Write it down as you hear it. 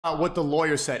What the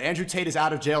lawyer said. Andrew Tate is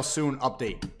out of jail soon.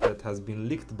 Update. That has been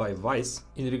leaked by Vice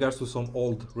in regards to some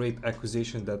old rape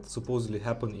accusation that supposedly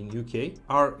happened in UK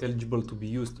are eligible to be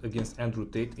used against Andrew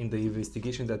Tate in the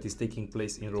investigation that is taking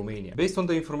place in Romania. Based on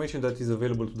the information that is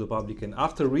available to the public and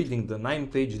after reading the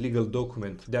 9-page legal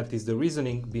document that is the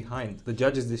reasoning behind the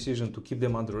judge's decision to keep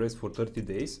them under arrest for 30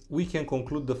 days, we can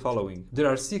conclude the following. There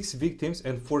are 6 victims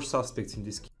and 4 suspects in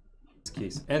this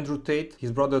case. Andrew Tate,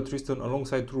 his brother Tristan,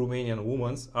 alongside 2 Romanian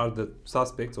women are the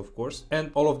suspects, of course,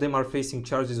 and all of them are facing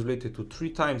charges related to 3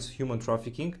 times human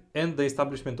trafficking and the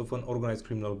establishment of an organized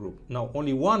criminal group. Now,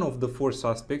 only one of the 4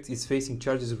 suspects is facing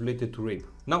charges related to rape.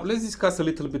 Now, let's discuss a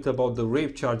little bit about the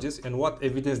rape charges and what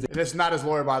evidence That's not his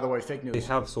lawyer, by the way, fake news. They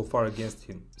have so far against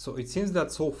him. So it seems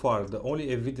that so far the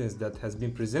only evidence that has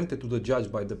been presented to the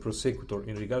judge by the prosecutor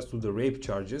in regards to the rape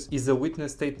charges is a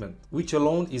witness statement, which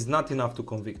alone is not enough to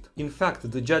convict. In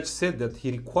fact, the judge said that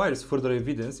he requires further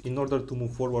evidence in order to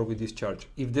move forward with this charge.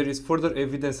 If there is further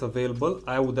evidence available,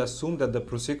 I would assume that the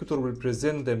prosecutor will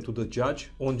present them to the judge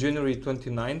on January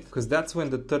 29th, because that's when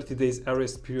the 30 days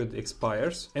arrest period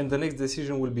expires and the next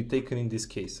decision will be taken in this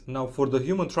case. Now, for the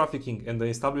human trafficking and the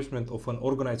establishment of an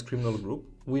organized criminal group,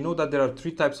 we know that there are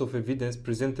 3 types of evidence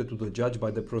presented to the judge by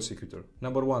the prosecutor.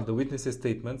 Number 1, the witnesses'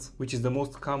 statements, which is the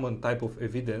most common type of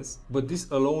evidence, but this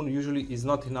alone usually is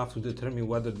not enough to determine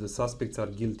whether the suspects are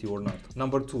guilty or not.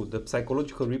 Number 2, the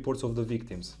psychological reports of the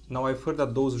victims. Now, I've heard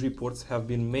that those reports have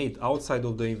been made outside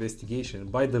of the investigation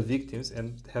by the victims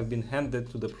and have been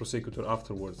handed to the prosecutor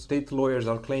afterwards. State lawyers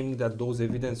are claiming that those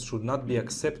evidence should not be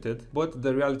accepted, but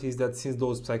the reality is that since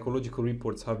those psychological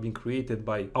reports have been created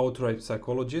by authorized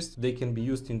psychologists, they can be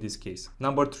used in this case.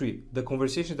 Number 3, the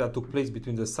conversation that took place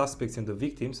between the suspects and the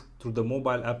victims through the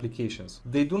mobile applications.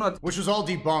 They do not... Which was all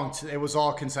debunked. It was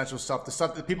all consensual stuff. The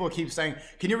stuff that people keep saying,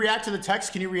 can you react to the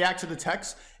text? Can you react to the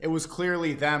text? It was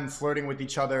clearly them flirting with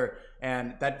each other,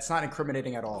 and that's not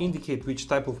incriminating at all. Indicate which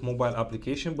type of mobile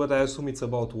application, but I assume it's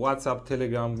about WhatsApp,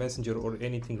 Telegram, Messenger, or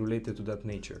anything related to that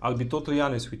nature. I'll be totally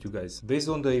honest with you guys. Based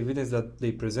on the evidence that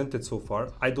they presented so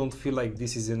far, I don't feel like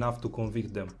this is enough to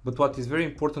convict them. But what is very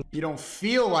important... You don't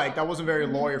feel like? That wasn't very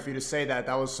lawyer for you to say that.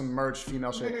 That was some merged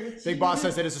female shit. Big Boss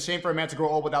says that it's a shame for a man to grow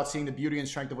old without seeing the beauty and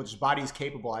strength of which his body is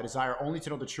capable. I desire only to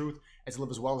know the truth and to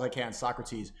live as well as I can.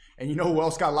 Socrates. And you know who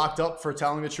else got locked up for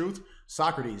telling the truth?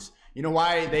 Socrates. You know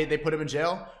why they put him in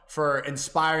jail? For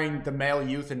inspiring the male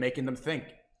youth and making them think.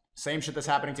 Same shit that's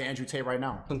happening to Andrew Tate right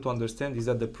now. To understand is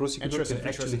that the prosecutor can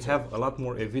actually have a lot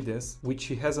more evidence which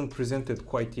he hasn't presented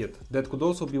quite yet. That could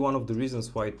also be one of the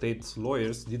reasons why Tate's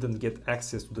lawyers didn't get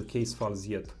access to the case files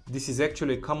yet. This is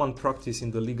actually a common practice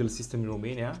in the legal system in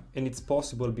Romania, and it's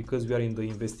possible because we are in the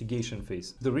investigation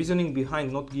phase. The reasoning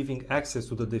behind not giving access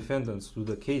to the defendants to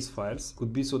the case files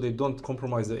could be so they don't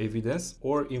compromise the evidence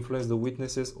or influence the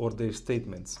witnesses or their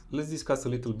statements. Let's discuss a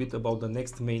little bit about the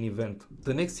next main event.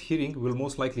 The next hearing will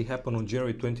most likely happen on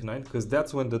January 29th, because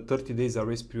that's when the 30 days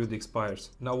arrest period expires.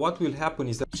 Now, what will happen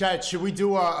is that... Chad, should we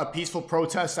do a peaceful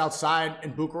protest outside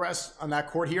in Bucharest on that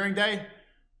court hearing day?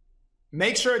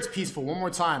 Make sure it's peaceful. One more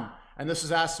time. And this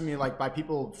is asked to me like by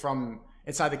people from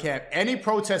inside the camp. Any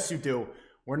protests you do,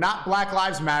 we're not Black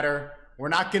Lives Matter. We're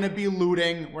not going to be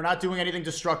looting. We're not doing anything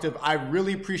destructive. I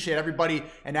really appreciate everybody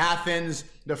in Athens,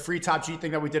 the free top G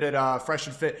thing that we did at Fresh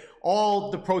and Fit.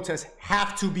 All the protests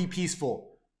have to be peaceful.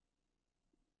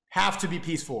 Have to be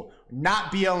peaceful,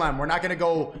 not BLM. We're not gonna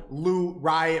go loot,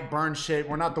 riot, burn shit.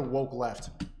 We're not the woke left.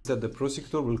 That the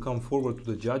prosecutor will come forward to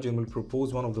the judge and will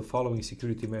propose one of the following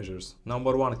security measures.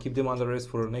 Number 1, keep them under arrest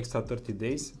for an extra 30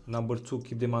 days. Number 2,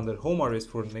 keep them under home arrest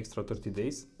for an extra 30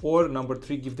 days. Or number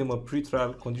 3, give them a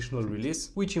pre-trial conditional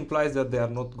release, which implies that they are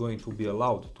not going to be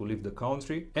allowed to leave the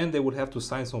country and they will have to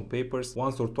sign some papers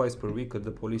once or twice per week at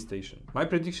the police station. My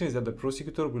prediction is that the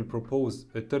prosecutor will propose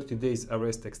a 30 days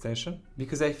arrest extension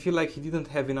because I feel like he didn't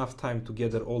have enough time to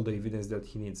gather all the evidence that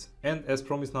he needs. And as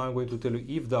promised, now I'm going to tell you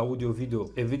if the audio-video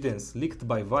evidence leaked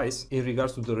by Vice in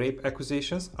regards to the rape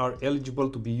accusations are eligible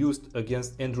to be used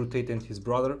against Andrew Tate and his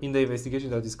brother in the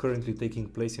investigation that is currently taking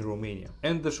place in Romania.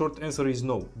 And the short answer is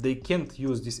no, they can't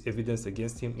use this evidence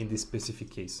against him in this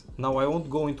specific case. Now, I won't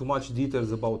go into much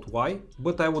details about why,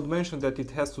 but I would mention that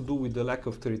it has to do with the lack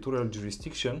of territorial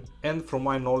jurisdiction, and from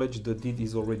my knowledge the deed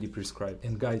is already prescribed.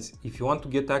 And guys, if you want to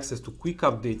get access to quick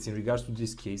updates in regards to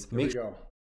this case, make sure